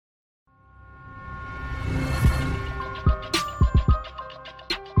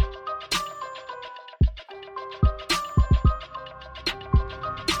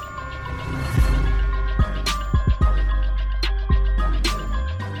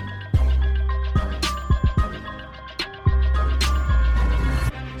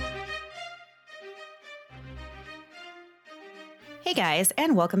guys,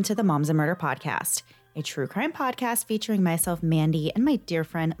 and welcome to the Moms and Murder Podcast, a true crime podcast featuring myself, Mandy, and my dear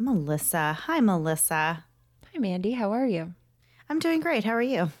friend, Melissa. Hi, Melissa. Hi, Mandy. How are you? I'm doing great. How are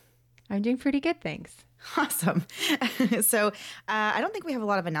you? I'm doing pretty good, thanks. Awesome. So I don't think we have a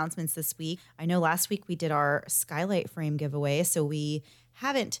lot of announcements this week. I know last week we did our skylight frame giveaway, so we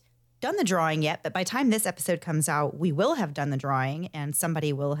haven't done the drawing yet, but by the time this episode comes out, we will have done the drawing, and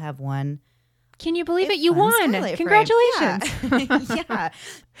somebody will have won. Can you believe it? You won. Congratulations. Yeah.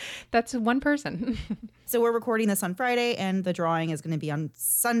 That's one person. So we're recording this on Friday, and the drawing is going to be on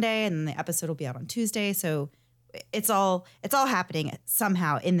Sunday, and the episode will be out on Tuesday. So it's all happening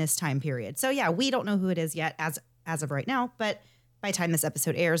somehow in this time period. So yeah, we don't know who it is yet as of right now, but by the time this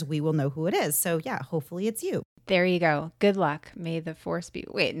episode airs, we will know who it is. So yeah, hopefully it's you. There you go. Good luck. May the force be.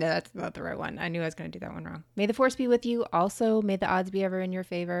 Wait, no, that's not the right one. I knew I was going to do that one wrong. May the force be with you. Also, may the odds be ever in your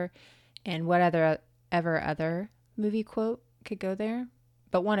favor. And what other movie quote could go there?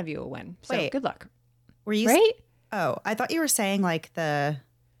 But one of you will win. So Wait, good luck. Were you right? Oh, I thought you were saying like the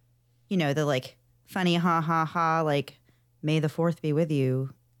like funny ha ha ha, like may the fourth be with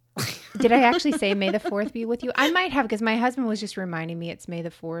you. Did I actually say may the fourth be with you? I might have, because my husband was just reminding me it's May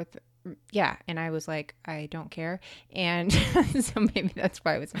the 4th. Yeah. And I was like, I don't care. And so maybe that's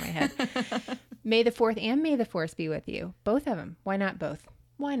why it was in my head. May the 4th and May the 4th be with you. Both of them. Why not both?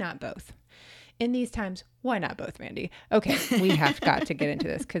 Why not both? In these times, why not both, Mandy? Okay, we have got to get into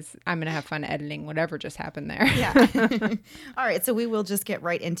this because I'm going to have fun editing whatever just happened there. Yeah. All right, so we will just get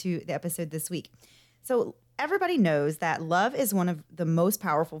right into the episode this week. So everybody knows that love is one of the most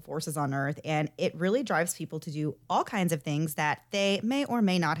powerful forces on earth, and it really drives people to do all kinds of things that they may or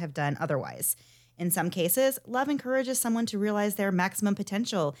may not have done otherwise. In some cases, love encourages someone to realize their maximum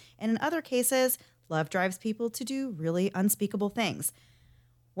potential, and in other cases, love drives people to do really unspeakable things.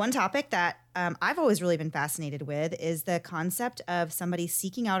 One topic that I've always really been fascinated with is the concept of somebody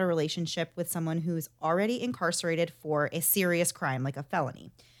seeking out a relationship with someone who's already incarcerated for a serious crime, like a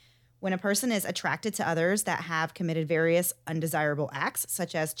felony. When a person is attracted to others that have committed various undesirable acts,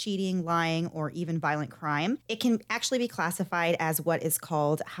 such as cheating, lying, or even violent crime, it can actually be classified as what is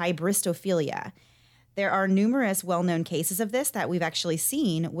called hybristophilia. There are numerous well-known cases of this that we've actually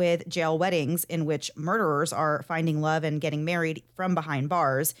seen with jail weddings in which murderers are finding love and getting married from behind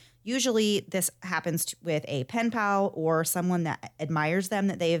bars. Usually this happens with a pen pal or someone that admires them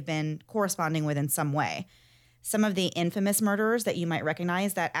that they have been corresponding with in some way. Some of the infamous murderers that you might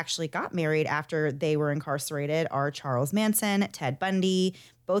recognize that actually got married after they were incarcerated are Charles Manson, Ted Bundy,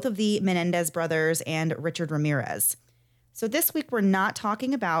 both of the Menendez brothers, and Richard Ramirez. So this week, we're not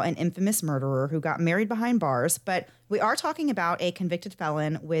talking about an infamous murderer who got married behind bars, but we are talking about a convicted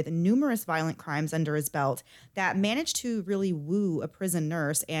felon with numerous violent crimes under his belt that managed to really woo a prison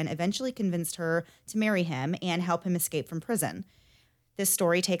nurse and eventually convinced her to marry him and help him escape from prison. This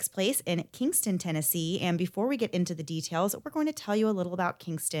story takes place in Kingston, Tennessee, and before we get into the details, we're going to tell you a little about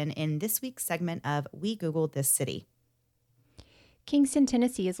Kingston in this week's segment of We Googled This City. Kingston,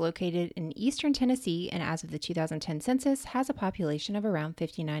 Tennessee is located in eastern Tennessee and as of the 2010 census has a population of around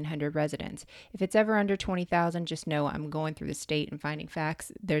 5,900 residents. If it's ever under 20,000, just know I'm going through the state and finding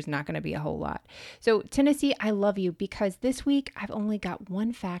facts. There's not going to be a whole lot. So Tennessee, I love you because this week I've only got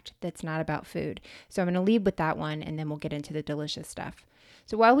one fact that's not about food. So I'm going to lead with that one and then we'll get into the delicious stuff.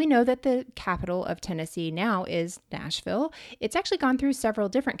 So while we know that the capital of Tennessee now is Nashville, it's actually gone through several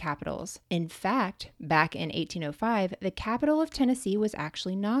different capitals. In fact, back in 1805, the capital of Tennessee was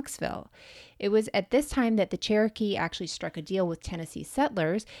actually Knoxville. It was at this time that the Cherokee actually struck a deal with Tennessee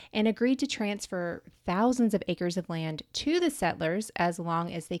settlers and agreed to transfer thousands of acres of land to the settlers as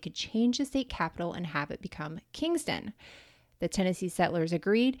long as they could change the state capital and have it become Kingston. The Tennessee settlers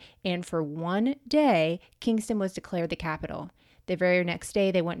agreed, and for one day, Kingston was declared the capital. The very next day,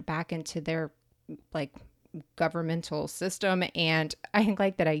 they went back into their governmental system. And I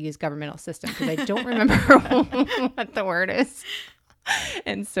like that I use governmental system because I don't remember what the word is.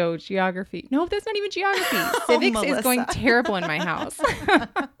 And so geography. No, that's not even geography. Civics is going terrible in my house.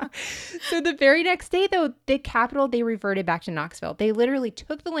 So the very next day, though, the capital, they reverted back to Knoxville. They literally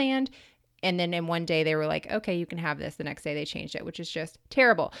took the land. And then in one day they were like, okay, you can have this. The next day they changed it, which is just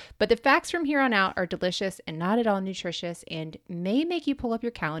terrible. But the facts from here on out are delicious and not at all nutritious and may make you pull up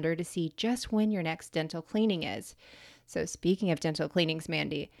your calendar to see just when your next dental cleaning is. So speaking of dental cleanings,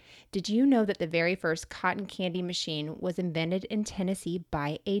 Mandy, did you know that the very first cotton candy machine was invented in Tennessee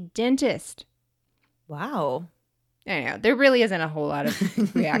by a dentist? Wow. I know. There really isn't a whole lot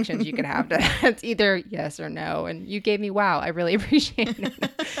of reactions you could have to that. It's either yes or no. And you gave me wow. I really appreciate it.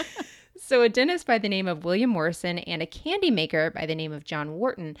 So a dentist by the name of William Morrison and a candy maker by the name of John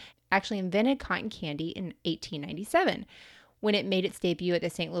Wharton actually invented cotton candy in 1897. When it made its debut at the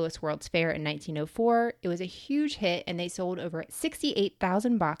St. Louis World's Fair in 1904, it was a huge hit and they sold over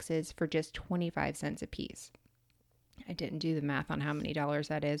 68,000 boxes for just 25 cents a piece. I didn't do the math on how many dollars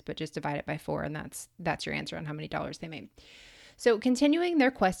that is, but just divide it by 4 and that's your answer on how many dollars they made. So continuing their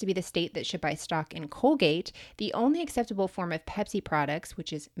quest to be the state that should buy stock in Colgate, the only acceptable form of Pepsi products,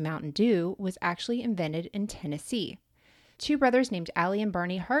 which is Mountain Dew, was actually invented in Tennessee. Two brothers named Allie and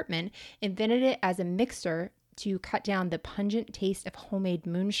Barney Hartman invented it as a mixer to cut down the pungent taste of homemade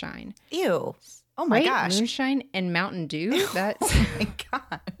moonshine. Ew. Oh my gosh. Moonshine and Mountain Dew? That's Oh my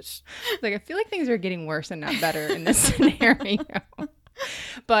gosh. like, I feel like things are getting worse and not better in this scenario.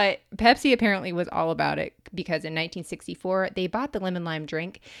 But Pepsi apparently was all about it because in 1964, they bought the lemon lime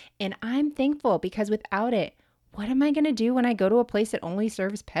drink. And I'm thankful because without it, what am I going to do when I go to a place that only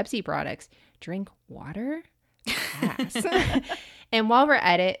serves Pepsi products? Drink water? Pass. And while we're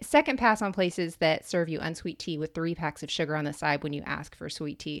at it, second pass on places that serve you unsweet tea with 3 packs of sugar on the side when you ask for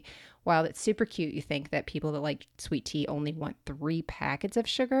sweet tea. While it's super cute, you think that people that like sweet tea only want 3 packets of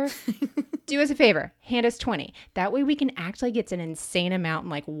sugar. Do us a favor, hand us 20. That way we can act like it's an insane amount.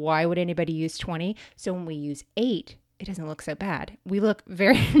 And like, why would anybody use 20? So when we use 8, it doesn't look so bad. We look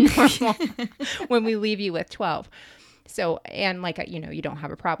very normal when we leave you with 12. So, and like, you don't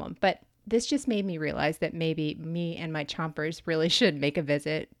have a problem. But this just made me realize that maybe me and my chompers really should make a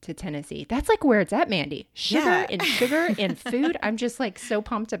visit to Tennessee. That's like where it's at, Mandy. Sugar and food. I'm just like so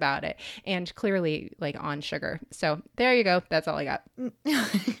pumped about it. And clearly like on sugar. So there you go. That's all I got.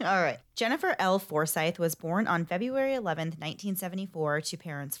 All right. Jennifer L. Forsythe was born on February 11th, 1974 to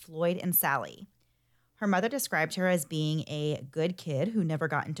parents Floyd and Sally. Her mother described her as being a good kid who never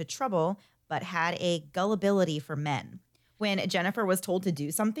got into trouble, but had a gullibility for men. When Jennifer was told to do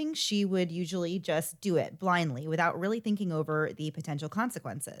something, she would usually just do it blindly without really thinking over the potential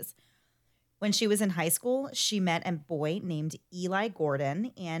consequences. When she was in high school, she met a boy named Eli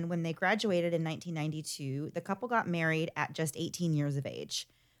Gordon, and when they graduated in 1992, the couple got married at just 18 years of age.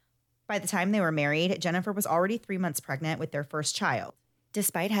 By the time they were married, Jennifer was already 3 months pregnant with their first child.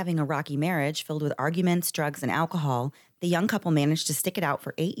 Despite having a rocky marriage filled with arguments, drugs, and alcohol, the young couple managed to stick it out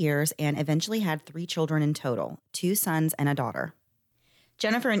for 8 years and eventually had 3 children in total, 2 sons and a daughter.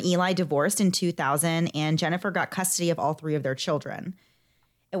 Jennifer and Eli divorced in 2000, and Jennifer got custody of all 3 of their children.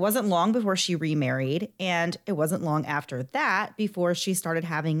 It wasn't long before she remarried, and it wasn't long after that before she started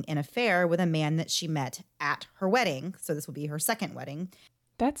having an affair with a man that she met at her wedding. So this will be her second wedding.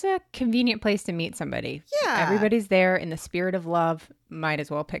 That's a convenient place to meet somebody. Yeah. Everybody's there in the spirit of love. Might as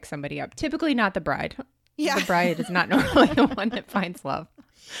well pick somebody up. Typically not the bride. Yeah. The bride is not normally the one that finds love.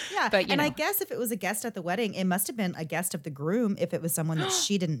 Yeah. But, I guess if it was a guest at the wedding, it must have been a guest of the groom if it was someone that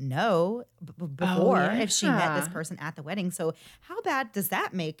she didn't know before, if she met this person at the wedding. So how bad does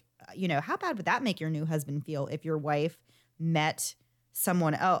that make, how bad would that make your new husband feel if your wife met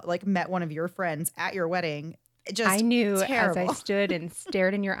someone else, like met one of your friends at your wedding? I knew terrible. As I stood and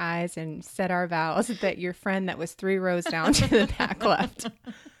stared in your eyes and said our vows that your friend that was 3 rows down to the back left,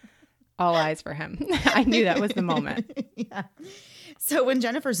 all eyes for him. I knew that was the moment. Yeah. So when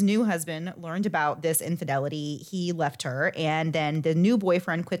Jennifer's new husband learned about this infidelity, he left her, and then the new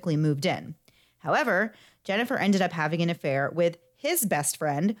boyfriend quickly moved in. However, Jennifer ended up having an affair with his best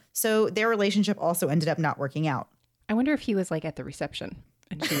friend, so their relationship also ended up not working out. I wonder if he was like at the reception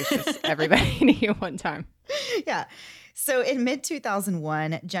and she was just everybody to you one time. Yeah. So in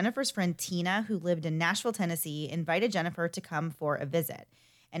mid-2001, Jennifer's friend Tina, who lived in Nashville, Tennessee, invited Jennifer to come for a visit.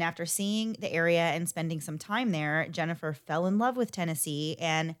 And after seeing the area and spending some time there, Jennifer fell in love with Tennessee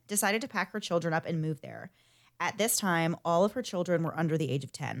and decided to pack her children up and move there. At this time, all of her children were under the age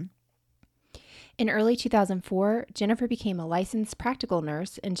of 10. In early 2004, Jennifer became a licensed practical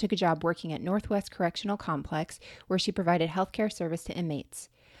nurse and took a job working at Northwest Correctional Complex, where she provided healthcare service to inmates.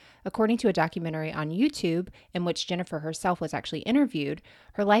 According to a documentary on YouTube, in which Jennifer herself was actually interviewed,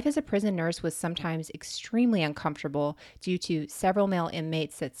 her life as a prison nurse was sometimes extremely uncomfortable due to several male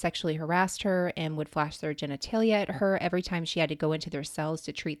inmates that sexually harassed her and would flash their genitalia at her every time she had to go into their cells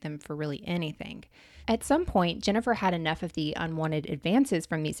to treat them for really anything. At some point, Jennifer had enough of the unwanted advances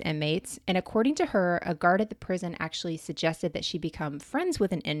from these inmates, and according to her, a guard at the prison actually suggested that she become friends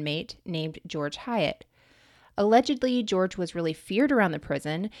with an inmate named George Hyatt. Allegedly, George was really feared around the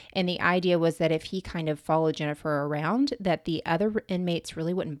prison, and the idea was that if he kind of followed Jennifer around, that the other inmates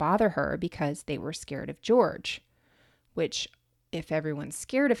really wouldn't bother her because they were scared of George. Which, if everyone's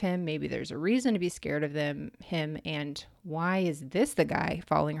scared of him, maybe there's a reason to be scared of him, and why is this the guy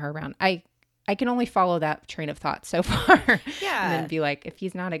following her around? I can only follow that train of thought so far. Yeah. And then be like, if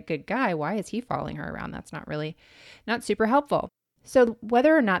he's not a good guy, why is he following her around? That's not super helpful. So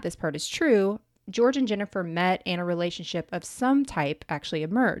whether or not this part is true, George and Jennifer met and a relationship of some type actually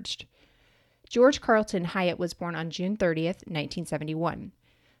emerged. George Carlton Hyatt was born on June 30th, 1971.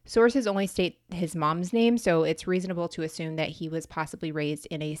 Sources only state his mom's name, so it's reasonable to assume that he was possibly raised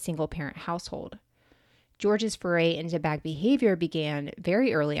in a single-parent household. George's foray into bad behavior began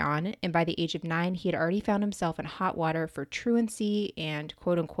very early on, and by the age of 9, he had already found himself in hot water for truancy and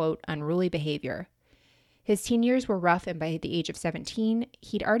quote-unquote unruly behavior. His teen years were rough, and by the age of 17,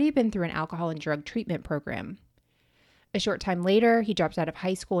 he'd already been through an alcohol and drug treatment program. A short time later, he dropped out of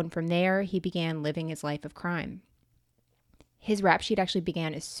high school, and from there, he began living his life of crime. His rap sheet actually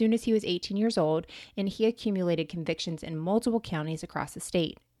began as soon as he was 18 years old, and he accumulated convictions in multiple counties across the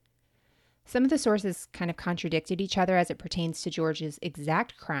state. Some of the sources kind of contradicted each other as it pertains to George's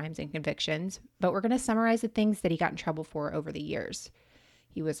exact crimes and convictions, but we're going to summarize the things that he got in trouble for over the years.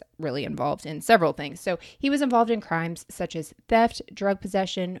 He was really involved in several things. So he was involved in crimes such as theft, drug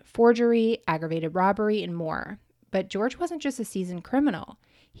possession, forgery, aggravated robbery, and more. But George wasn't just a seasoned criminal.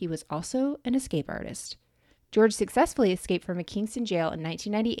 He was also an escape artist. George successfully escaped from a Kingston jail in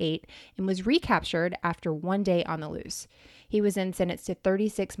 1998 and was recaptured after one day on the loose. He was then sentenced to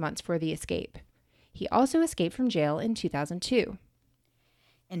 36 months for the escape. He also escaped from jail in 2002.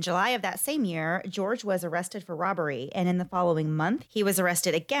 In July of that same year, George was arrested for robbery, and in the following month, he was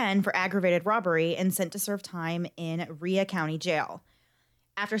arrested again for aggravated robbery and sent to serve time in Rhea County Jail.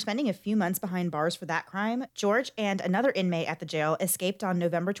 After spending a few months behind bars for that crime, George and another inmate at the jail escaped on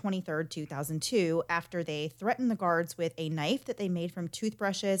November 23, 2002, after they threatened the guards with a knife that they made from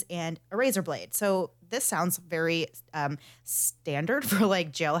toothbrushes and a razor blade. So this sounds very standard for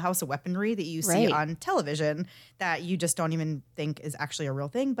like jailhouse weaponry that you see on television that you just don't even think is actually a real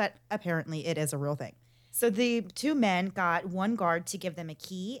thing, but apparently it is a real thing. So the two men got one guard to give them a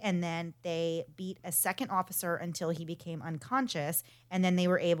key, and then they beat a second officer until he became unconscious, and then they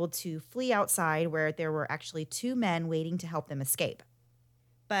were able to flee outside where there were actually two men waiting to help them escape.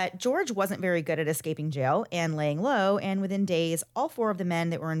 But George wasn't very good at escaping jail and laying low, and within days, all four of the men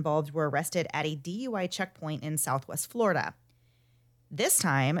that were involved were arrested at a DUI checkpoint in Southwest Florida. This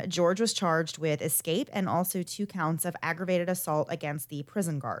time, George was charged with escape and also 2 counts of aggravated assault against the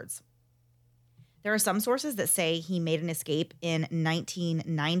prison guards. There are some sources that say he made an escape in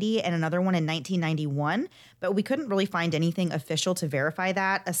 1990 and another one in 1991, but we couldn't really find anything official to verify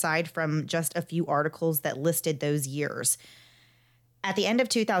that aside from just a few articles that listed those years. At the end of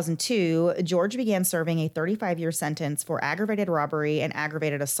 2002, George began serving a 35-year sentence for aggravated robbery and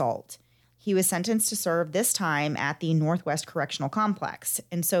aggravated assault. He was sentenced to serve this time at the Northwest Correctional Complex.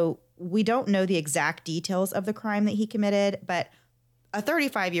 And so we don't know the exact details of the crime that he committed, but a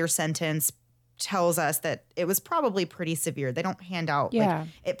 35-year sentence tells us that it was probably pretty severe. They don't hand out. Yeah. Like,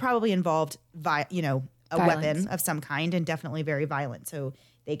 it probably involved, a Violence. weapon of some kind and definitely very violent. So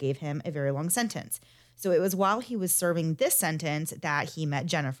they gave him a very long sentence. So it was while he was serving this sentence that he met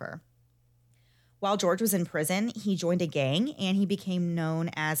Jennifer. While George was in prison, he joined a gang and he became known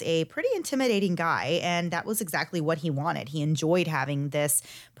as a pretty intimidating guy. And that was exactly what he wanted. He enjoyed having this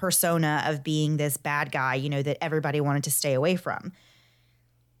persona of being this bad guy, that everybody wanted to stay away from.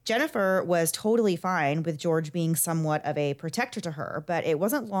 Jennifer was totally fine with George being somewhat of a protector to her, but it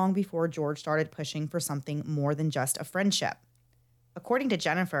wasn't long before George started pushing for something more than just a friendship. According to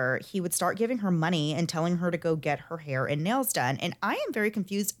Jennifer, he would start giving her money and telling her to go get her hair and nails done. And I am very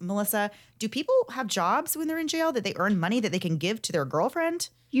confused, Melissa. Do people have jobs when they're in jail that they earn money that they can give to their girlfriend?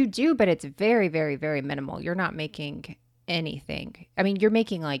 You do, but it's very, very, very minimal. You're not making anything. I mean, you're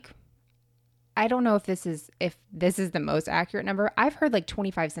making I don't know if this is the most accurate number. I've heard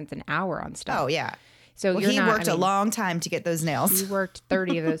 25 cents an hour on stuff. Oh, yeah. So he worked a long time to get those nails. He worked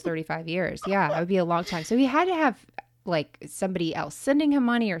 30 of those 35 years. Yeah, that would be a long time. So he had to have somebody else sending him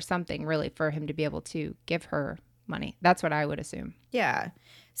money or something really for him to be able to give her money. That's what I would assume. Yeah.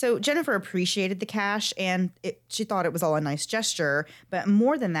 So Jennifer appreciated the cash and she thought it was all a nice gesture. But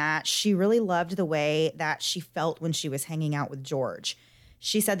more than that, she really loved the way that she felt when she was hanging out with George.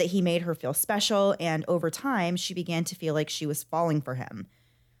 She said that he made her feel special, and over time, she began to feel like she was falling for him.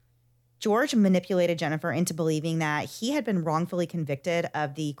 George manipulated Jennifer into believing that he had been wrongfully convicted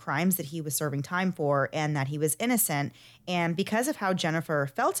of the crimes that he was serving time for and that he was innocent. And because of how Jennifer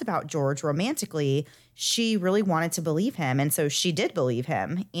felt about George romantically, she really wanted to believe him. And so she did believe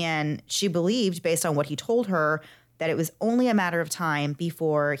him. And she believed, based on what he told her, that it was only a matter of time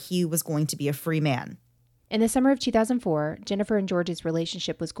before he was going to be a free man. In the summer of 2004, Jennifer and George's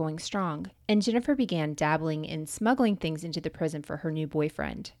relationship was going strong, and Jennifer began dabbling in smuggling things into the prison for her new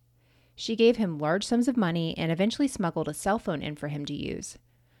boyfriend. She gave him large sums of money and eventually smuggled a cell phone in for him to use.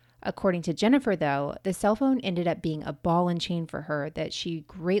 According to Jennifer, though, the cell phone ended up being a ball and chain for her that she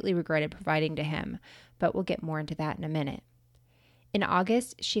greatly regretted providing to him, but we'll get more into that in a minute. In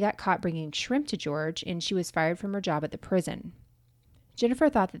August, she got caught bringing shrimp to George, and she was fired from her job at the prison. Jennifer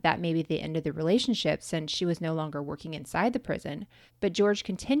thought that may be the end of the relationship since she was no longer working inside the prison, but George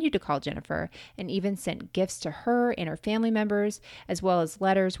continued to call Jennifer and even sent gifts to her and her family members, as well as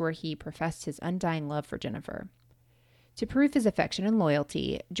letters where he professed his undying love for Jennifer. To prove his affection and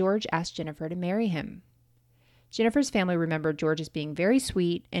loyalty, George asked Jennifer to marry him. Jennifer's family remembered George as being very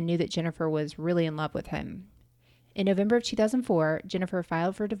sweet and knew that Jennifer was really in love with him. In November of 2004, Jennifer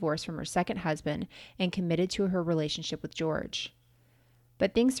filed for divorce from her second husband and committed to her relationship with George.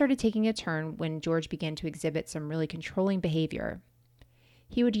 But things started taking a turn when George began to exhibit some really controlling behavior.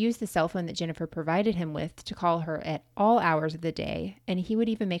 He would use the cell phone that Jennifer provided him with to call her at all hours of the day, and he would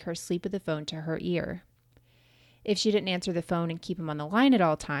even make her sleep with the phone to her ear. If she didn't answer the phone and keep him on the line at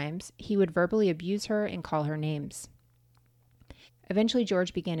all times, he would verbally abuse her and call her names. Eventually,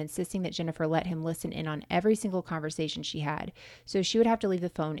 George began insisting that Jennifer let him listen in on every single conversation she had, so she would have to leave the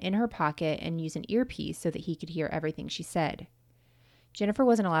phone in her pocket and use an earpiece so that he could hear everything she said. Jennifer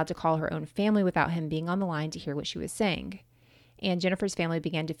wasn't allowed to call her own family without him being on the line to hear what she was saying. And Jennifer's family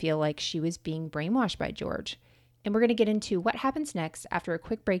began to feel like she was being brainwashed by George. And we're going to get into what happens next after a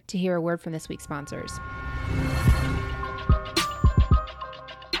quick break to hear a word from this week's sponsors.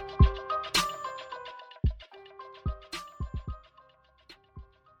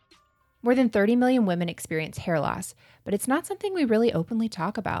 More than 30 million women experience hair loss, but it's not something we really openly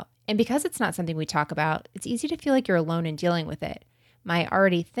talk about. And because it's not something we talk about, it's easy to feel like you're alone in dealing with it. My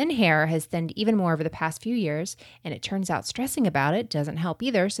already thin hair has thinned even more over the past few years, and it turns out stressing about it doesn't help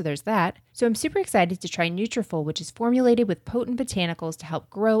either, so there's that. So I'm super excited to try Nutrafol, which is formulated with potent botanicals to help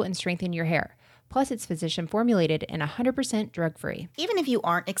grow and strengthen your hair. Plus, it's physician formulated and 100% drug-free. Even if you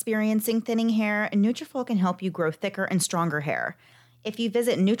aren't experiencing thinning hair, Nutrafol can help you grow thicker and stronger hair. If you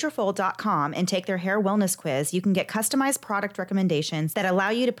visit Nutrafol.com and take their hair wellness quiz, you can get customized product recommendations that allow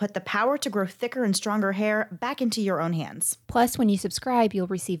you to put the power to grow thicker and stronger hair back into your own hands. Plus, when you subscribe, you'll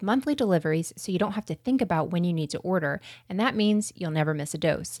receive monthly deliveries so you don't have to think about when you need to order, and that means you'll never miss a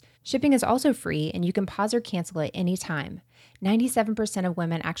dose. Shipping is also free, and you can pause or cancel at any time. 97% of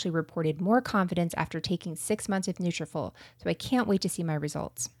women actually reported more confidence after taking 6 months of Nutrafol, so I can't wait to see my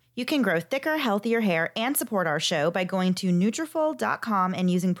results. You can grow thicker, healthier hair and support our show by going to Nutrafol.com and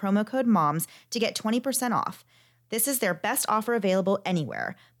using promo code MOMS to get 20% off. This is their best offer available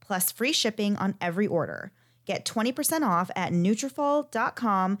anywhere, plus free shipping on every order. Get 20% off at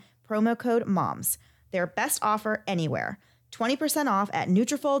Nutrafol.com, promo code MOMS. Their best offer anywhere. 20% off at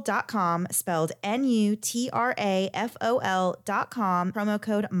Nutrafol.com, spelled Nutrafol.com, promo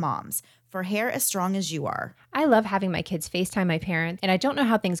code MOMS. For hair as strong as you are. I love having my kids FaceTime my parents, and I don't know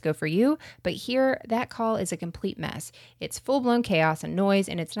how things go for you, but here, that call is a complete mess. It's full-blown chaos and noise,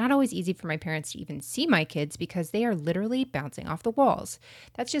 and it's not always easy for my parents to even see my kids because they are literally bouncing off the walls.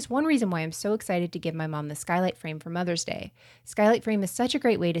 That's just one reason why I'm so excited to give my mom the Skylight Frame for Mother's Day. Skylight Frame is such a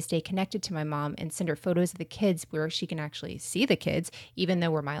great way to stay connected to my mom and send her photos of the kids where she can actually see the kids, even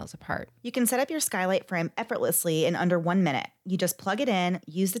though we're miles apart. You can set up your Skylight Frame effortlessly in under 1 minute. You just plug it in,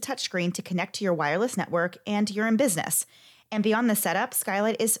 use the touchscreen to connect to your wireless network, and you're in business. And beyond the setup,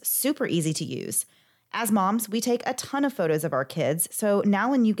 Skylight is super easy to use. As moms, we take a ton of photos of our kids, so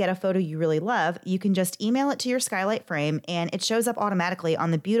now when you get a photo you really love, you can just email it to your Skylight Frame and it shows up automatically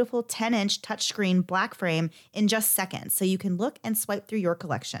on the beautiful 10-inch touchscreen black frame in just seconds, so you can look and swipe through your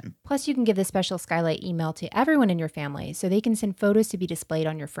collection. Plus, you can give the special Skylight email to everyone in your family so they can send photos to be displayed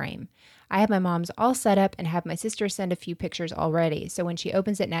on your frame. I have my mom's all set up and have my sister send a few pictures already, so when she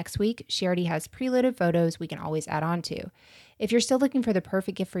opens it next week, she already has preloaded photos we can always add on to. If you're still looking for the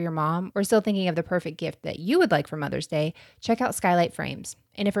perfect gift for your mom, or still thinking of the perfect gift that you would like for Mother's Day, check out Skylight Frames.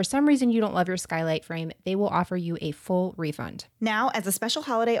 And if for some reason you don't love your Skylight Frame, they will offer you a full refund. Now, as a special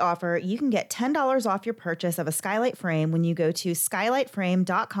holiday offer, you can get $10 off your purchase of a Skylight Frame when you go to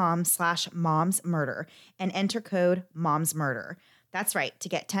skylightframe.com/momsmurder and enter code momsmurder. That's right. To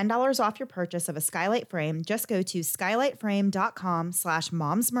get $10 off your purchase of a Skylight Frame, just go to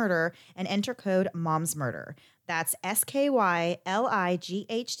skylightframe.com/momsmurder and enter code momsmurder. That's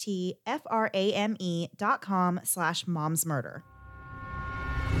skylightframe.com/momsmurder.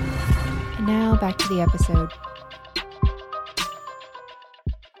 And now back to the episode.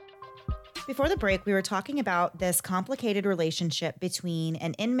 Before the break, we were talking about this complicated relationship between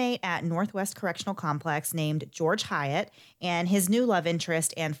an inmate at Northwest Correctional Complex named George Hyatt and his new love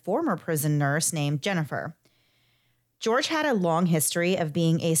interest and former prison nurse named Jennifer. George had a long history of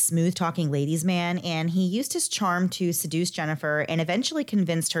being a smooth-talking ladies' man, and he used his charm to seduce Jennifer and eventually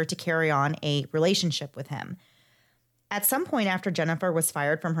convinced her to carry on a relationship with him. At some point after Jennifer was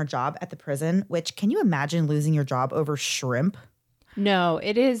fired from her job at the prison, which, can you imagine losing your job over shrimp? No,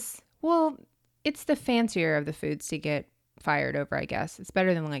 it is. Well, it's the fancier of the foods to get fired over, I guess. It's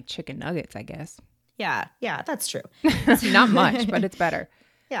better than like chicken nuggets, I guess. Yeah, that's true. Not much, but it's better.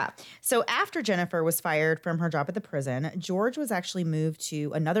 Yeah. So after Jennifer was fired from her job at the prison, George was actually moved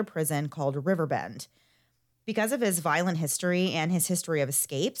to another prison called Riverbend. Because of his violent history and his history of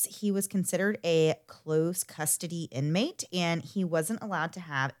escapes, he was considered a close custody inmate, and he wasn't allowed to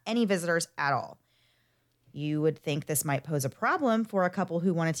have any visitors at all. You would think this might pose a problem for a couple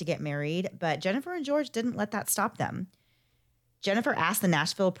who wanted to get married, but Jennifer and George didn't let that stop them. Jennifer asked the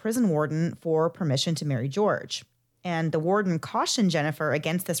Nashville prison warden for permission to marry George. And the warden cautioned Jennifer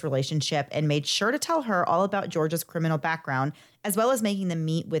against this relationship and made sure to tell her all about George's criminal background, as well as making them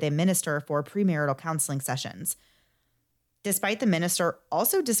meet with a minister for premarital counseling sessions. Despite the minister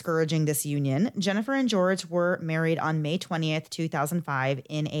also discouraging this union, Jennifer and George were married on May 20th, 2005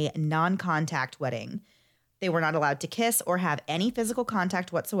 in a non-contact wedding. They were not allowed to kiss or have any physical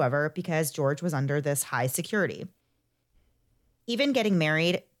contact whatsoever because George was under this high security. Even getting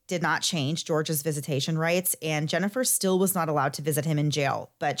married did not change George's visitation rights, and Jennifer still was not allowed to visit him in jail,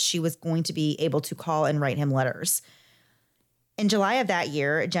 but she was going to be able to call and write him letters. In July of that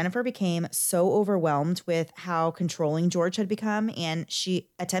year, Jennifer became so overwhelmed with how controlling George had become, and she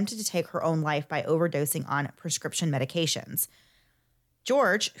attempted to take her own life by overdosing on prescription medications.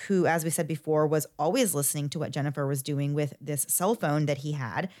 George, who, as we said before, was always listening to what Jennifer was doing with this cell phone that he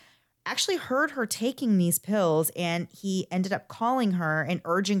had, actually heard her taking these pills, and he ended up calling her and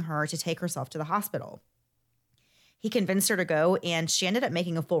urging her to take herself to the hospital. He convinced her to go, and she ended up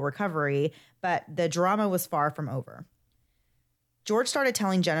making a full recovery, but the drama was far from over. George started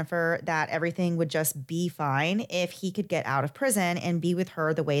telling Jennifer that everything would just be fine if he could get out of prison and be with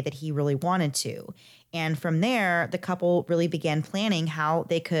her the way that he really wanted to. And from there, the couple really began planning how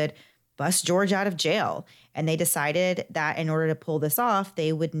they could bust George out of jail. And they decided that in order to pull this off,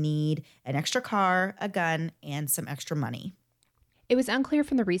 they would need an extra car, a gun, and some extra money. It was unclear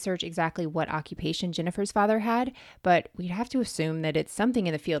from the research exactly what occupation Jennifer's father had, but we'd have to assume that it's something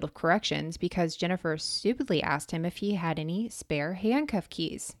in the field of corrections because Jennifer stupidly asked him if he had any spare handcuff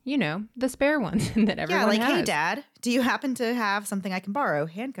keys. You know, the spare ones that everyone has. Hey, Dad, do you happen to have something I can borrow?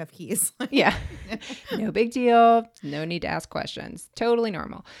 Handcuff keys. Yeah. No big deal. No need to ask questions. Totally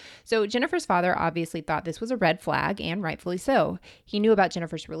normal. So Jennifer's father obviously thought this was a red flag, and rightfully so. He knew about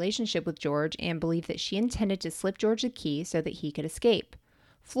Jennifer's relationship with George and believed that she intended to slip George the key so that he could escape.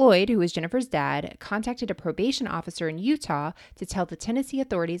 Floyd, who was Jennifer's dad, contacted a probation officer in Utah to tell the Tennessee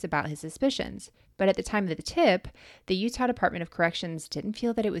authorities about his suspicions. But at the time of the tip, the Utah Department of Corrections didn't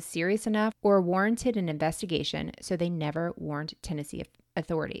feel that it was serious enough or warranted an investigation, so they never warned Tennessee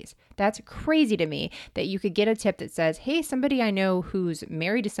authorities. That's crazy to me that you could get a tip that says, hey, somebody I know who's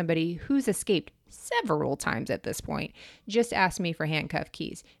married to somebody who's escaped several times at this point just asked me for handcuff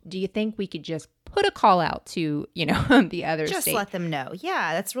keys. Do you think we could just put a call out to, the other just state? Let them know.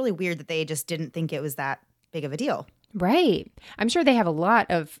 Yeah, that's really weird that they just didn't think it was that big of a deal. Right. I'm sure they have a lot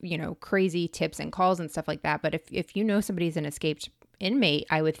of, crazy tips and calls and stuff like that. But if you know somebody's an escaped inmate,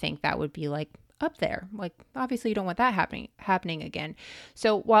 I would think that would be like up there. Like, obviously you don't want that happening again.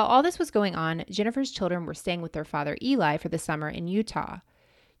 So while all this was going on, Jennifer's children were staying with their father, Eli, for the summer in Utah.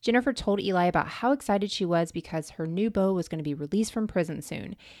 Jennifer told Eli about how excited she was because her new beau was going to be released from prison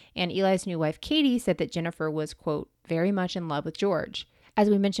soon. And Eli's new wife, Katie, said that Jennifer was, quote, very much in love with George. As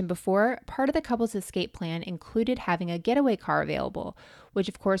we mentioned before, part of the couple's escape plan included having a getaway car available, which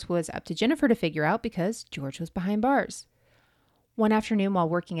of course was up to Jennifer to figure out because George was behind bars. One afternoon while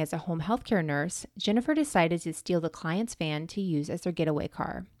working as a home healthcare nurse, Jennifer decided to steal the client's van to use as their getaway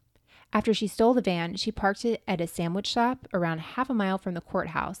car. After she stole the van, she parked it at a sandwich shop around half a mile from the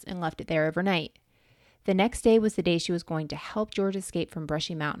courthouse and left it there overnight. The next day was the day she was going to help George escape from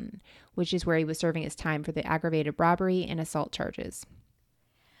Brushy Mountain, which is where he was serving his time for the aggravated robbery and assault charges.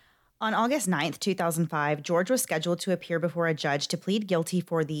 On August 9th, 2005, George was scheduled to appear before a judge to plead guilty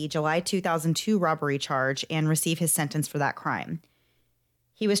for the July 2002 robbery charge and receive his sentence for that crime.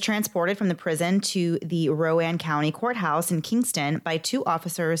 He was transported from the prison to the Rowan County Courthouse in Kingston by two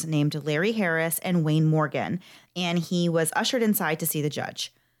officers named Larry Harris and Wayne Morgan, and he was ushered inside to see the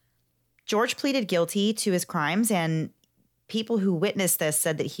judge. George pleaded guilty to his crimes, and people who witnessed this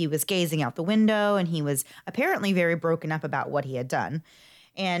said that he was gazing out the window and he was apparently very broken up about what he had done.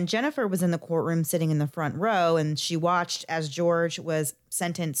 And Jennifer was in the courtroom sitting in the front row, and she watched as George was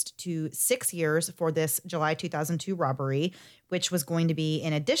sentenced to 6 years for this July 2002 robbery, which was going to be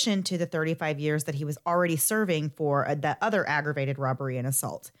in addition to the 35 years that he was already serving for the other aggravated robbery and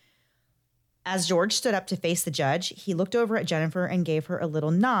assault. As George stood up to face the judge, he looked over at Jennifer and gave her a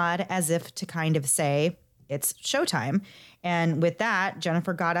little nod as if to kind of say, "It's showtime." And with that,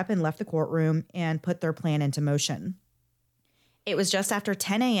 Jennifer got up and left the courtroom and put their plan into motion. It was just after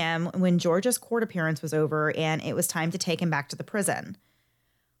 10 a.m. when George's court appearance was over and it was time to take him back to the prison.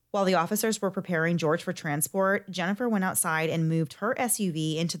 While the officers were preparing George for transport, Jennifer went outside and moved her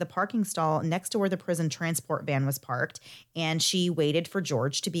SUV into the parking stall next to where the prison transport van was parked, and she waited for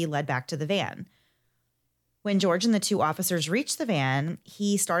George to be led back to the van. When George and the two officers reached the van,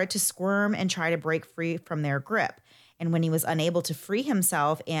 he started to squirm and try to break free from their grip. And when he was unable to free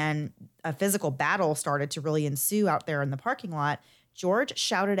himself and a physical battle started to really ensue out there in the parking lot, George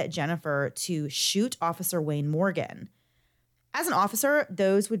shouted at Jennifer to shoot Officer Wayne Morgan. As an officer,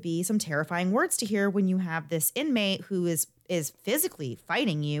 those would be some terrifying words to hear when you have this inmate who is physically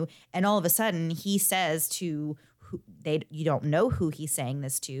fighting you, and all of a sudden he says to you don't know who he's saying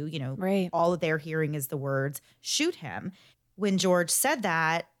this to, Right. All they're hearing is the words, "shoot him." When George said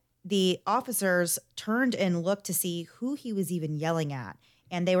that, the officers turned and looked to see who he was even yelling at,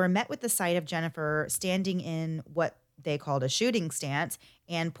 and they were met with the sight of Jennifer standing in what they called a shooting stance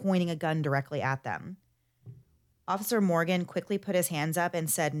and pointing a gun directly at them. Officer Morgan quickly put his hands up and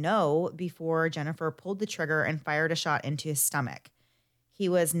said no before Jennifer pulled the trigger and fired a shot into his stomach. He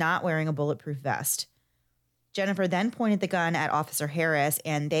was not wearing a bulletproof vest. Jennifer then pointed the gun at Officer Harris,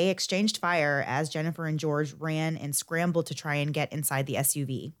 and they exchanged fire as Jennifer and George ran and scrambled to try and get inside the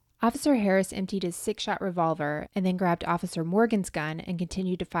SUV. Officer Harris emptied his 6-shot revolver and then grabbed Officer Morgan's gun and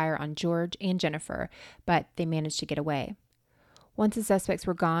continued to fire on George and Jennifer, but they managed to get away. Once the suspects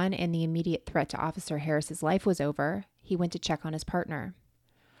were gone and the immediate threat to Officer Harris's life was over, he went to check on his partner.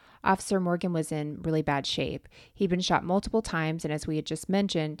 Officer Morgan was in really bad shape. He'd been shot multiple times, and as we had just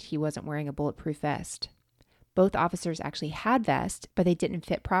mentioned, he wasn't wearing a bulletproof vest. Both officers actually had vests, but they didn't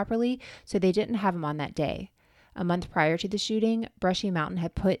fit properly, so they didn't have them on that day. A month prior to the shooting, Brushy Mountain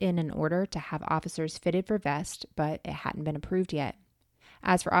had put in an order to have officers fitted for vests, but it hadn't been approved yet.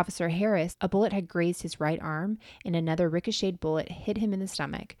 As for Officer Harris, a bullet had grazed his right arm, and another ricocheted bullet hit him in the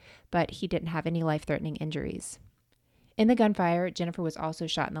stomach, but he didn't have any life-threatening injuries. In the gunfire, Jennifer was also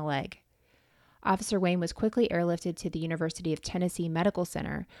shot in the leg. Officer Wayne was quickly airlifted to the University of Tennessee Medical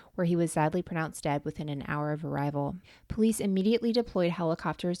Center, where he was sadly pronounced dead within an hour of arrival. Police immediately deployed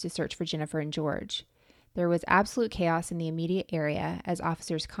helicopters to search for Jennifer and George. There was absolute chaos in the immediate area as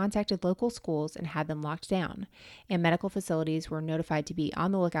officers contacted local schools and had them locked down, and medical facilities were notified to be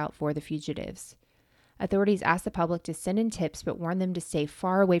on the lookout for the fugitives. Authorities asked the public to send in tips but warned them to stay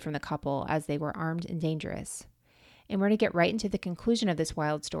far away from the couple as they were armed and dangerous. And we're going to get right into the conclusion of this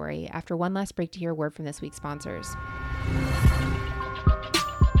wild story after one last break to hear a word from this week's sponsors.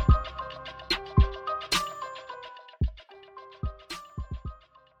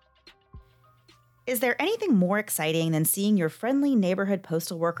 Is there anything more exciting than seeing your friendly neighborhood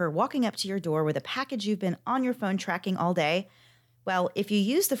postal worker walking up to your door with a package you've been on your phone tracking all day? Well, if you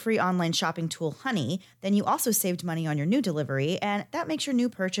use the free online shopping tool Honey, then you also saved money on your new delivery, and that makes your new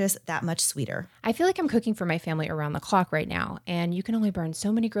purchase that much sweeter. I feel like I'm cooking for my family around the clock right now, and you can only burn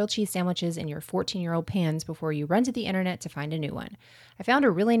so many grilled cheese sandwiches in your 14-year-old pans before you run to the internet to find a new one. I found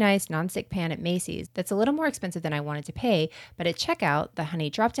a really nice nonstick pan at Macy's that's a little more expensive than I wanted to pay, but at checkout, the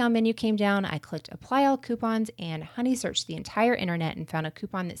Honey drop-down menu came down, I clicked Apply All Coupons, and Honey searched the entire internet and found a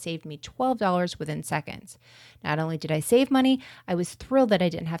coupon that saved me $12 within seconds. Not only did I save money, I was thrilled that I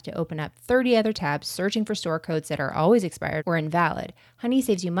didn't have to open up 30 other tabs searching for store codes that are always expired or invalid. Honey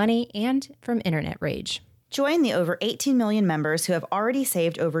saves you money and from internet rage. Join the over 18 million members who have already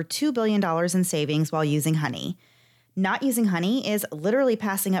saved over $2 billion in savings while using Honey. Not using Honey is literally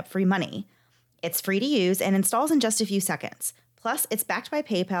passing up free money. It's free to use and installs in just a few seconds. Plus, it's backed by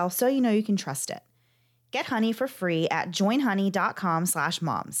PayPal, so you know you can trust it. Get Honey for free at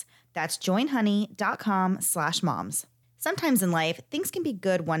joinhoney.com/moms. That's joinhoney.com/moms. Sometimes in life, things can be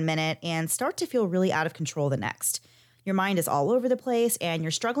good one minute and start to feel really out of control the next. Your mind is all over the place and you're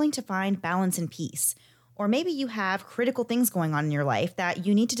struggling to find balance and peace. Or maybe you have critical things going on in your life that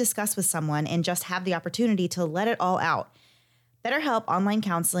you need to discuss with someone and just have the opportunity to let it all out. BetterHelp Online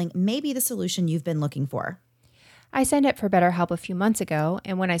Counseling may be the solution you've been looking for. I signed up for BetterHelp a few months ago,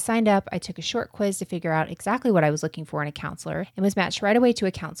 and when I signed up, I took a short quiz to figure out exactly what I was looking for in a counselor and was matched right away to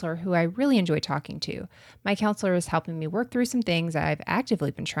a counselor who I really enjoy talking to. My counselor is helping me work through some things I've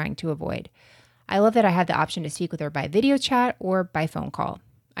actively been trying to avoid. I love that I have the option to speak with her by video chat or by phone call.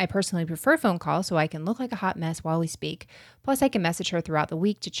 I personally prefer phone call so I can look like a hot mess while we speak. Plus, I can message her throughout the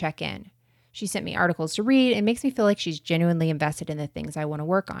week to check in. She sent me articles to read and makes me feel like she's genuinely invested in the things I want to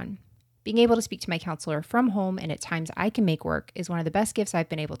work on. Being able to speak to my counselor from home and at times I can make work is one of the best gifts I've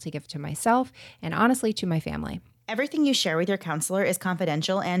been able to give to myself and honestly to my family. Everything you share with your counselor is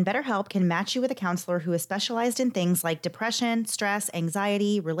confidential, and BetterHelp can match you with a counselor who is specialized in things like depression, stress,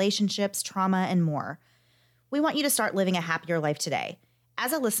 anxiety, relationships, trauma, and more. We want you to start living a happier life today.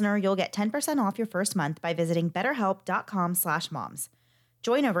 As a listener, you'll get 10% off your first month by visiting betterhelp.com/moms.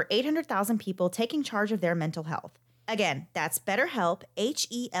 Join over 800,000 people taking charge of their mental health. Again, that's BetterHelp,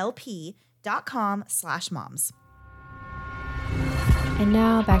 HELP.com/moms. And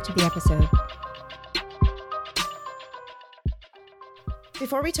now back to the episode.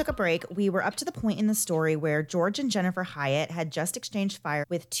 Before we took a break, we were up to the point in the story where George and Jennifer Hyatt had just exchanged fire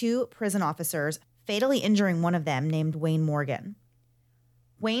with two prison officers, fatally injuring one of them named Wayne Morgan.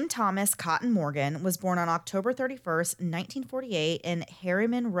 Wayne Thomas Cotton Morgan was born on October 31st, 1948 in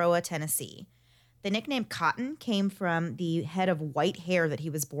Harriman, Roa, Tennessee. The nickname Cotton came from the head of white hair that he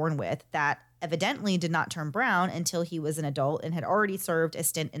was born with that evidently did not turn brown until he was an adult and had already served a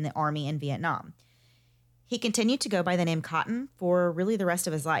stint in the Army in Vietnam. He continued to go by the name Cotton for really the rest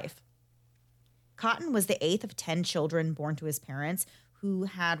of his life. Cotton was the 8th of 10 children born to his parents, who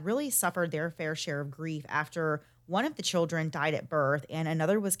had really suffered their fair share of grief after one of the children died at birth and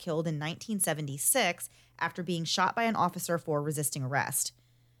another was killed in 1976 after being shot by an officer for resisting arrest.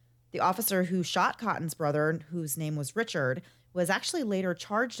 The officer who shot Cotton's brother, whose name was Richard, was actually later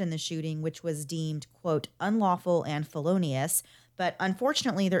charged in the shooting, which was deemed, quote, unlawful and felonious. But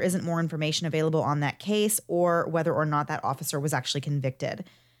unfortunately, there isn't more information available on that case or whether or not that officer was actually convicted.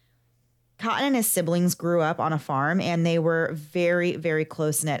 Cotton and his siblings grew up on a farm, and they were very, very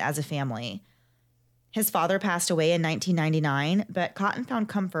close-knit as a family. His father passed away in 1999, but Cotton found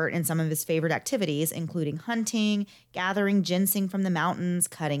comfort in some of his favorite activities, including hunting, gathering ginseng from the mountains,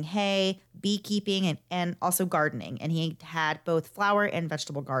 cutting hay, beekeeping, and also gardening. And he had both flower and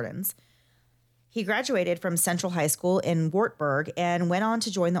vegetable gardens. He graduated from Central High School in Wartburg and went on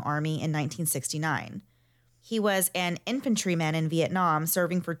to join the Army in 1969. He was an infantryman in Vietnam,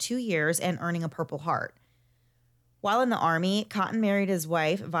 serving for 2 years and earning a Purple Heart. While in the Army, Cotton married his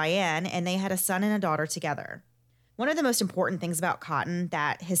wife, Vianne, and they had a son and a daughter together. One of the most important things about Cotton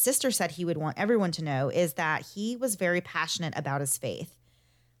that his sister said he would want everyone to know is that he was very passionate about his faith.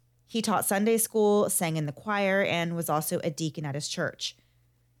 He taught Sunday school, sang in the choir, and was also a deacon at his church.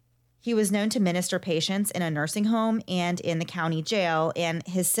 He was known to minister patients in a nursing home and in the county jail, and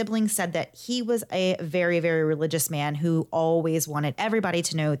his siblings said that he was a very, very religious man who always wanted everybody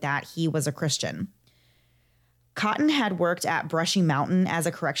to know that he was a Christian. Cotton had worked at Brushy Mountain as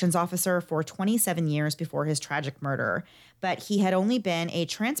a corrections officer for 27 years before his tragic murder, but he had only been a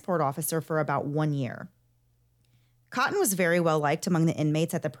transport officer for about 1 year. Cotton was very well liked among the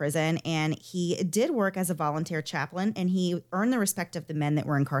inmates at the prison, and he did work as a volunteer chaplain, and he earned the respect of the men that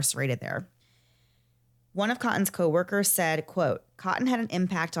were incarcerated there. One of Cotton's coworkers said, quote, Cotton had an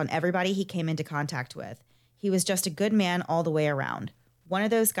impact on everybody he came into contact with. He was just a good man all the way around. One of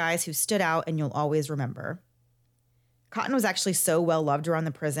those guys who stood out and you'll always remember. Cotton was actually so well loved around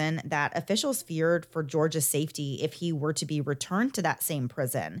the prison that officials feared for George's safety if he were to be returned to that same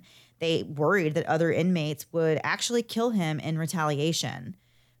prison. They worried that other inmates would actually kill him in retaliation.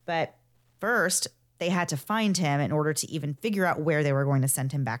 But first, they had to find him in order to even figure out where they were going to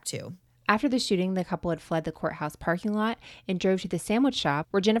send him back to. After the shooting, the couple had fled the courthouse parking lot and drove to the sandwich shop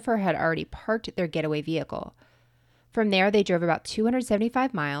where Jennifer had already parked their getaway vehicle. From there, they drove about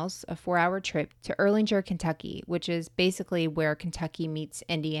 275 miles, a 4-hour trip, to Erlanger, Kentucky, which is basically where Kentucky meets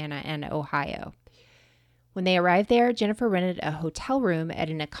Indiana and Ohio. When they arrived there, Jennifer rented a hotel room at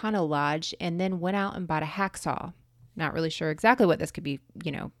an Econo Lodge and then went out and bought a hacksaw. Not really sure exactly what this could be,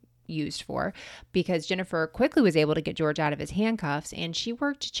 used for, because Jennifer quickly was able to get George out of his handcuffs, and she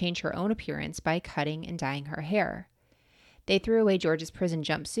worked to change her own appearance by cutting and dyeing her hair. They threw away George's prison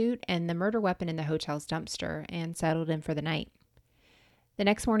jumpsuit and the murder weapon in the hotel's dumpster and settled in for the night. The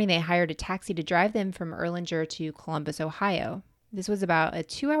next morning, they hired a taxi to drive them from Erlanger to Columbus, Ohio. This was about a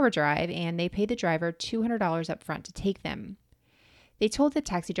 2-hour drive, and they paid the driver $200 up front to take them. They told the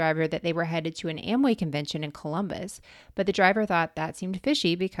taxi driver that they were headed to an Amway convention in Columbus, but the driver thought that seemed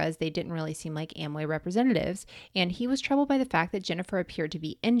fishy because they didn't really seem like Amway representatives, and he was troubled by the fact that Jennifer appeared to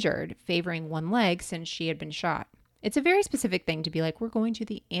be injured, favoring one leg since she had been shot. It's a very specific thing to be like, we're going to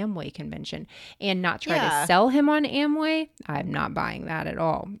the Amway convention and not try to sell him on Amway. I'm not buying that at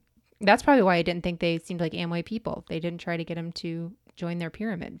all. That's probably why I didn't think they seemed like Amway people. They didn't try to get him to join their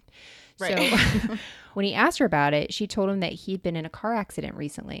pyramid. Right. So when he asked her about it, she told him that he'd been in a car accident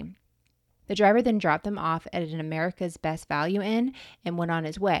recently. The driver then dropped them off at an America's Best Value Inn and went on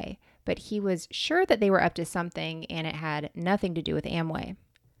his way, but he was sure that they were up to something and it had nothing to do with Amway.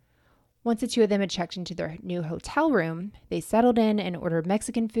 Once the two of them had checked into their new hotel room, they settled in and ordered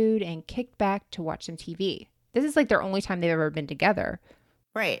Mexican food and kicked back to watch some TV. This is like their only time they've ever been together.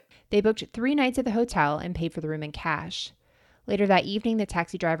 Right. They booked 3 nights at the hotel and paid for the room in cash. Later that evening, the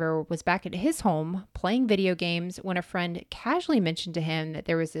taxi driver was back at his home playing video games when a friend casually mentioned to him that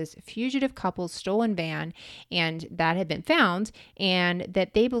there was this fugitive couple's stolen van and that had been found, and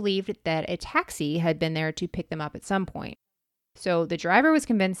that they believed that a taxi had been there to pick them up at some point. So the driver was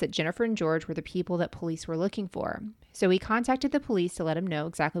convinced that Jennifer and George were the people that police were looking for. So he contacted the police to let him know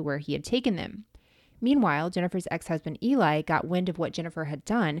exactly where he had taken them. Meanwhile, Jennifer's ex-husband Eli got wind of what Jennifer had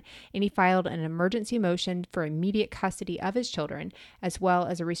done, and he filed an emergency motion for immediate custody of his children, as well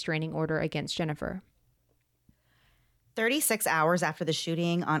as a restraining order against Jennifer. 36 hours after the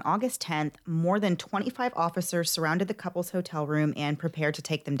shooting on August 10th, more than 25 officers surrounded the couple's hotel room and prepared to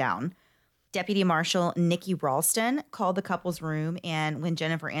take them down. Deputy Marshal Nikki Ralston called the couple's room, and when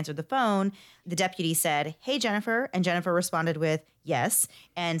Jennifer answered the phone, the deputy said, "Hey, Jennifer," and Jennifer responded with, "Yes."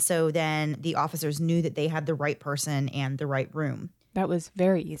 And so then the officers knew that they had the right person and the right room. That was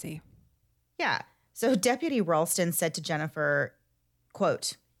very easy. Yeah. So Deputy Ralston said to Jennifer,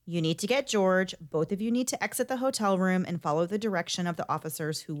 quote, "You need to get George. Both of you need to exit the hotel room and follow the direction of the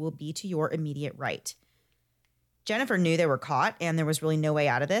officers who will be to your immediate right." Jennifer knew they were caught and there was really no way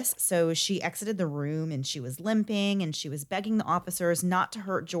out of this. So she exited the room and she was limping and she was begging the officers not to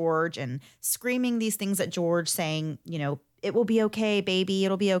hurt George and screaming these things at George saying, you know, "It will be okay, baby.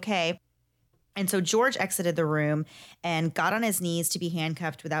 It'll be okay." And so George exited the room and got on his knees to be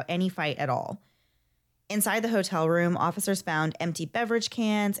handcuffed without any fight at all. Inside the hotel room, officers found empty beverage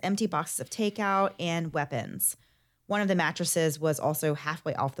cans, empty boxes of takeout, and weapons. One of the mattresses was also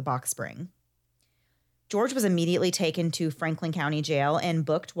halfway off the box spring. George was immediately taken to Franklin County Jail and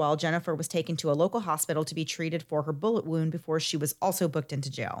booked while Jennifer was taken to a local hospital to be treated for her bullet wound before she was also booked into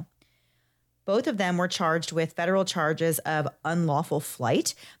jail. Both of them were charged with federal charges of unlawful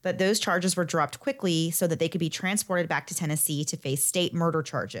flight, but those charges were dropped quickly so that they could be transported back to Tennessee to face state murder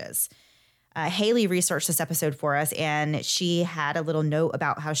charges. Haley researched this episode for us, and she had a little note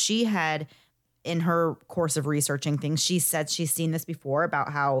about how she had, in her course of researching things, she said she's seen this before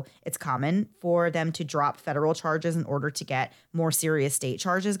about how it's common for them to drop federal charges in order to get more serious state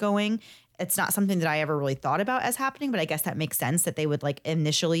charges going. It's not something that I ever really thought about as happening, but I guess that makes sense that they would like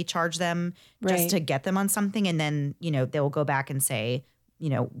initially charge them just to get them on something. And then, you know, they'll go back and say, you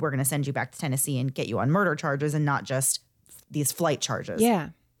know, we're going to send you back to Tennessee and get you on murder charges and not just these flight charges. Yeah.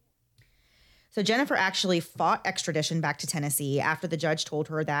 So Jennifer actually fought extradition back to Tennessee after the judge told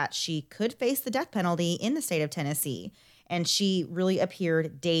her that she could face the death penalty in the state of Tennessee, and she really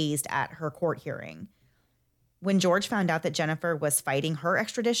appeared dazed at her court hearing. When George found out that Jennifer was fighting her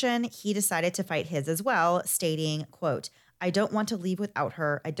extradition, he decided to fight his as well, stating, quote, "I don't want to leave without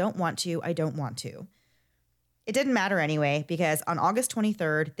her. I don't want to. I don't want to." It didn't matter anyway, because on August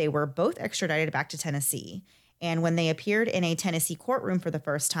 23rd, they were both extradited back to Tennessee. And when they appeared in a Tennessee courtroom for the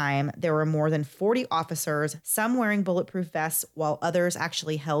first time, there were more than 40 officers, some wearing bulletproof vests, while others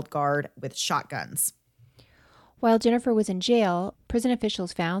actually held guard with shotguns. While Jennifer was in jail, prison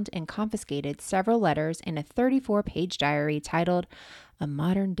officials found and confiscated several letters in a 34-page diary titled A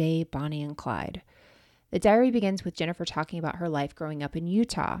Modern Day Bonnie and Clyde. The diary begins with Jennifer talking about her life growing up in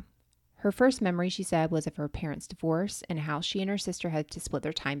Utah. Her first memory, she said, was of her parents' divorce and how she and her sister had to split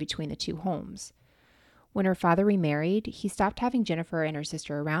their time between the two homes. When her father remarried, he stopped having Jennifer and her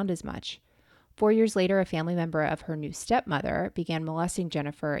sister around as much. 4 years later, a family member of her new stepmother began molesting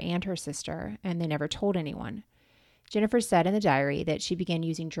Jennifer and her sister, and they never told anyone. Jennifer said in the diary that she began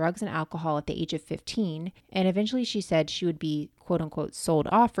using drugs and alcohol at the age of 15, and eventually she said she would be, quote-unquote, sold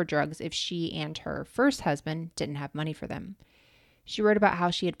off for drugs if she and her first husband didn't have money for them. She wrote about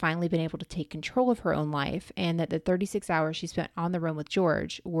how she had finally been able to take control of her own life, and that the 36 hours she spent on the run with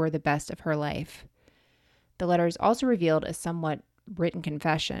George were the best of her life. The letters also revealed a somewhat written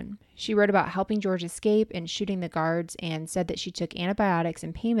confession. She wrote about helping George escape and shooting the guards, and said that she took antibiotics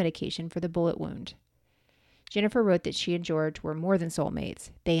and pain medication for the bullet wound. Jennifer wrote that she and George were more than soulmates.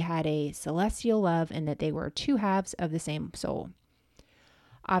 They had a celestial love and that they were two halves of the same soul.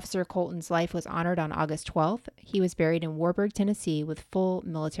 Officer Colton's life was honored on August 12th. He was buried in Warburg, Tennessee with full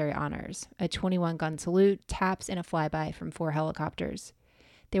military honors, a 21-gun salute, taps, and a flyby from 4 helicopters.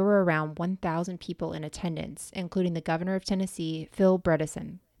 There were around 1,000 people in attendance, including the governor of Tennessee, Phil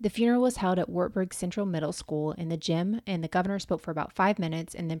Bredesen. The funeral was held at Wartburg Central Middle School in the gym, and the governor spoke for about 5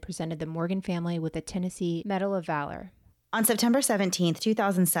 minutes and then presented the Morgan family with a Tennessee Medal of Valor. On September 17th,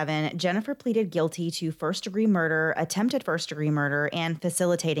 2007, Jennifer pleaded guilty to first-degree murder, attempted first-degree murder, and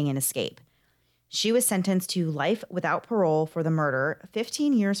facilitating an escape. She was sentenced to life without parole for the murder,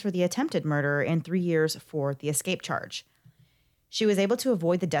 15 years for the attempted murder, and 3 years for the escape charge. She was able to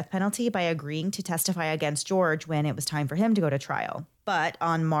avoid the death penalty by agreeing to testify against George when it was time for him to go to trial. But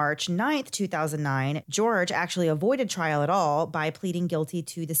on March 9th, 2009, George actually avoided trial at all by pleading guilty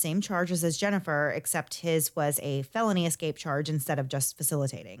to the same charges as Jennifer, except his was a felony escape charge instead of just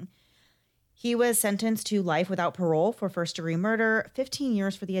facilitating. He was sentenced to life without parole for first-degree murder, 15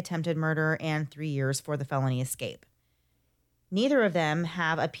 years for the attempted murder, and 3 years for the felony escape. Neither of them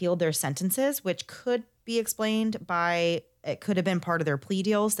have appealed their sentences, which could be explained by it could have been part of their plea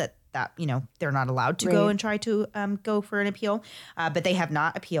deals that they're not allowed to go and try to go for an appeal, but they have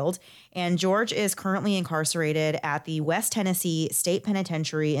not appealed. And George is currently incarcerated at the West Tennessee State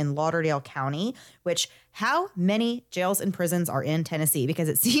Penitentiary in Lauderdale County, which how many jails and prisons are in Tennessee? Because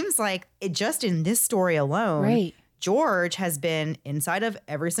it seems like just in this story alone, George has been inside of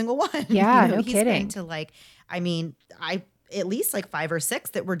every single one. Yeah, no he's kidding. Been to at least 5 or 6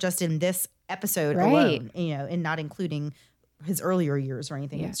 that were just in this episode alone, and not including his earlier years or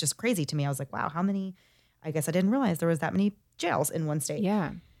anything. Yeah. It's just crazy to me. I was like, wow, how many? I guess I didn't realize there was that many jails in one state.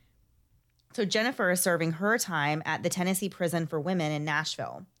 Yeah. So Jennifer is serving her time at the Tennessee Prison for Women in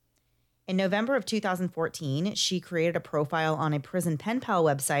Nashville. In November of 2014, she created a profile on a prison pen pal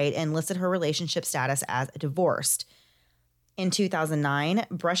website and listed her relationship status as divorced. In 2009,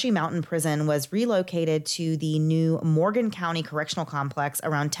 Brushy Mountain Prison was relocated to the new Morgan County Correctional Complex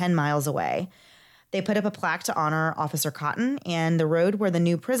around 10 miles away. They put up a plaque to honor Officer Cotton, and the road where the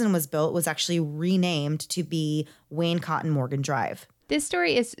new prison was built was actually renamed to be Wayne Cotton Morgan Drive. This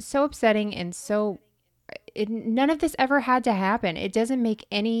story is so upsetting and none of this ever had to happen. It doesn't make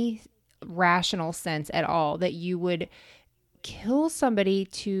any rational sense at all that you would kill somebody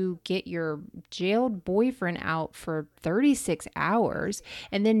to get your jailed boyfriend out for 36 hours.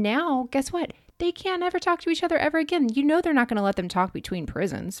 And then now, guess what? They can't ever talk to each other ever again. They're not going to let them talk between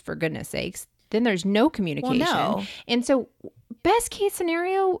prisons, for goodness sakes. Then there's no communication. Well, no. And so best case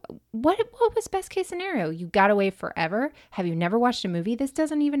scenario, what was best case scenario? You got away forever? Have you never watched a movie? This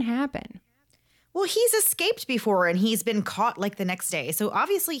doesn't even happen. Well, he's escaped before and he's been caught the next day. So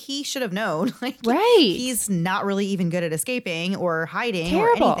obviously he should have known. Right. He's not really even good at escaping or hiding or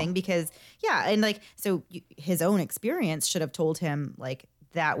anything because, so his own experience should have told him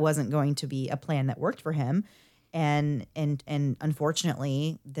that wasn't going to be a plan that worked for him. And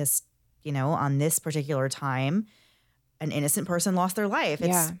unfortunately, this, on this particular time, an innocent person lost their life.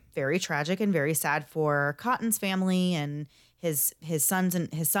 It's very tragic and very sad for Cotton's family and his son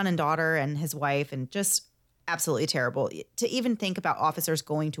and daughter and his wife, and just absolutely terrible to even think about officers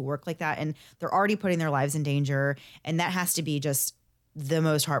going to work like that and they're already putting their lives in danger. And that has to be just the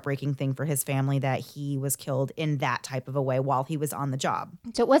most heartbreaking thing for his family, that he was killed in that type of a way while he was on the job.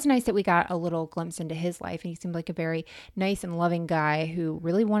 So it was nice that we got a little glimpse into his life. He seemed like a very nice and loving guy who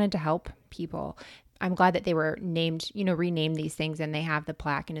really wanted to help people. I'm glad that they were renamed these things and they have the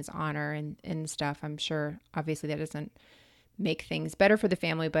plaque in his honor and stuff. I'm sure obviously that doesn't make things better for the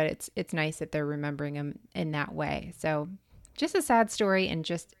family, but it's nice that they're remembering him in that way. So just a sad story, and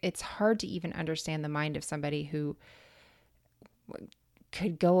just it's hard to even understand the mind of somebody who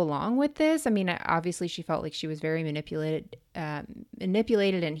could go along with this. I mean, obviously she felt like she was very manipulated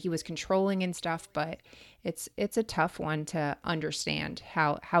and he was controlling and stuff, but it's a tough one to understand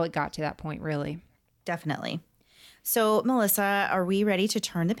how it got to that point, really. Definitely. So, Melissa, are we ready to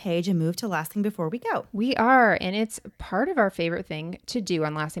turn the page and move to Last Thing Before We Go? We are, and it's part of our favorite thing to do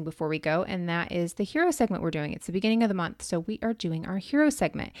on Last Thing Before We Go, and that is the hero segment we're doing. It's the beginning of the month, so we are doing our hero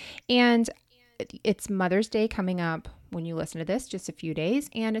segment. And it's Mother's Day coming up when you listen to this, just a few days,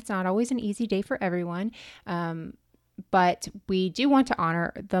 and it's not always an easy day for everyone, but we do want to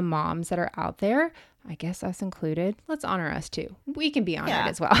honor the moms that are out there. I guess us included. Let's honor us too. We can be honored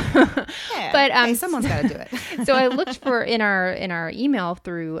as well. But hey, someone's got to do it. So I looked for in our email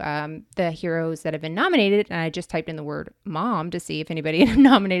through the heroes that have been nominated, and I just typed in the word mom to see if anybody had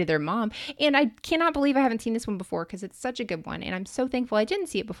nominated their mom. And I cannot believe I haven't seen this one before because it's such a good one. And I'm so thankful I didn't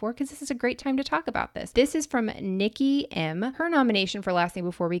see it before because this is a great time to talk about this. This is from Nikki M. Her nomination for Last Thing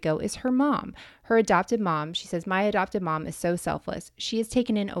Before We Go is her mom. Her adopted mom. She says, "My adopted mom is so selfless. She has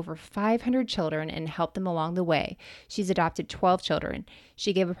taken in over 500 children and help them along the way. She's adopted 12 children.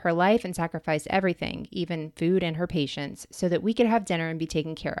 She gave up her life and sacrificed everything, even food and her patience, so that we could have dinner and be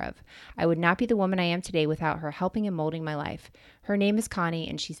taken care of. I would not be the woman I am today without her helping and molding my life. Her name is Connie,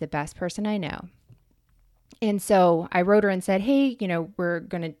 and she's the best person I know. And so I wrote her and said, hey, we're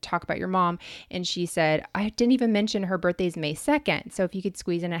going to talk about your mom. And she said, I didn't even mention her birthday's May 2nd. So if you could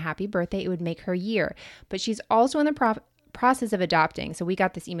squeeze in a happy birthday, it would make her year. But she's also in the process of adopting. So we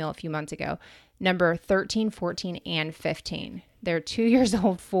got this email a few months ago, number 13, 14, and 15. They're 2 years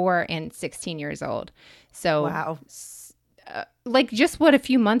old, 4, and 16 years old. So wow. Just what a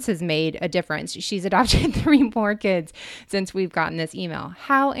few months has made a difference. She's adopted 3 more kids since we've gotten this email.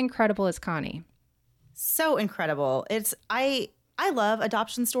 How incredible is Connie? So incredible. I love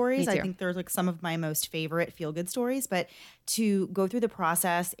adoption stories. I think they're like some of my most favorite feel-good stories, but to go through the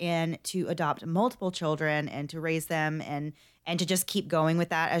process and to adopt multiple children and to raise them and to just keep going with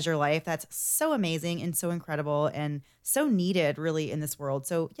that as your life, that's so amazing and so incredible and so needed really in this world.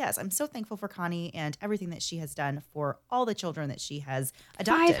 So yes, I'm so thankful for Connie and everything that she has done for all the children that she has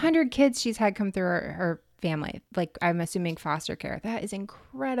adopted. 500 kids she's had come through her family, like I'm assuming foster care. That is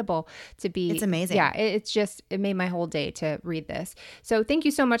incredible to be. It's amazing. Yeah, it made my whole day to read this. So thank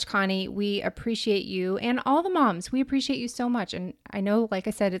you so much, Connie. We appreciate you and all the moms. We appreciate you so much. And I know, like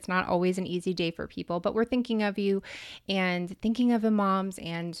I said, it's not always an easy day for people, but we're thinking of you and thinking of the moms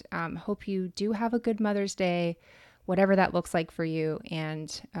and hope you do have a good Mother's Day, whatever that looks like for you.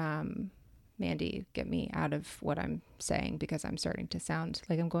 And Mandy, get me out of what I'm saying because I'm starting to sound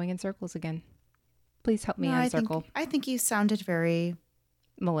like I'm going in circles again. Please help me uncircle. I think you sounded very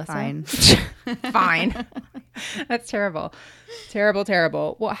Melissa. Fine. Fine. That's terrible. Terrible,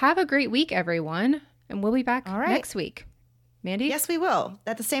 terrible. Well, have a great week, everyone. And we'll be back next week. Mandy? Yes, we will.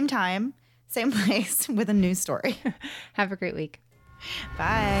 At the same time, same place with a new story. Have a great week.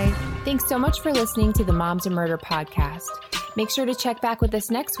 Bye. Thanks so much for listening to the Moms and Murder podcast. Make sure to check back with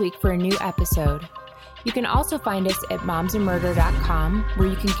us next week for a new episode. You can also find us at momsandmurder.com, where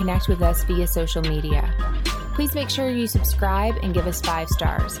you can connect with us via social media. Please make sure you subscribe and give us 5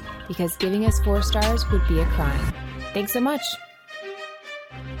 stars, because giving us 4 stars would be a crime. Thanks so much.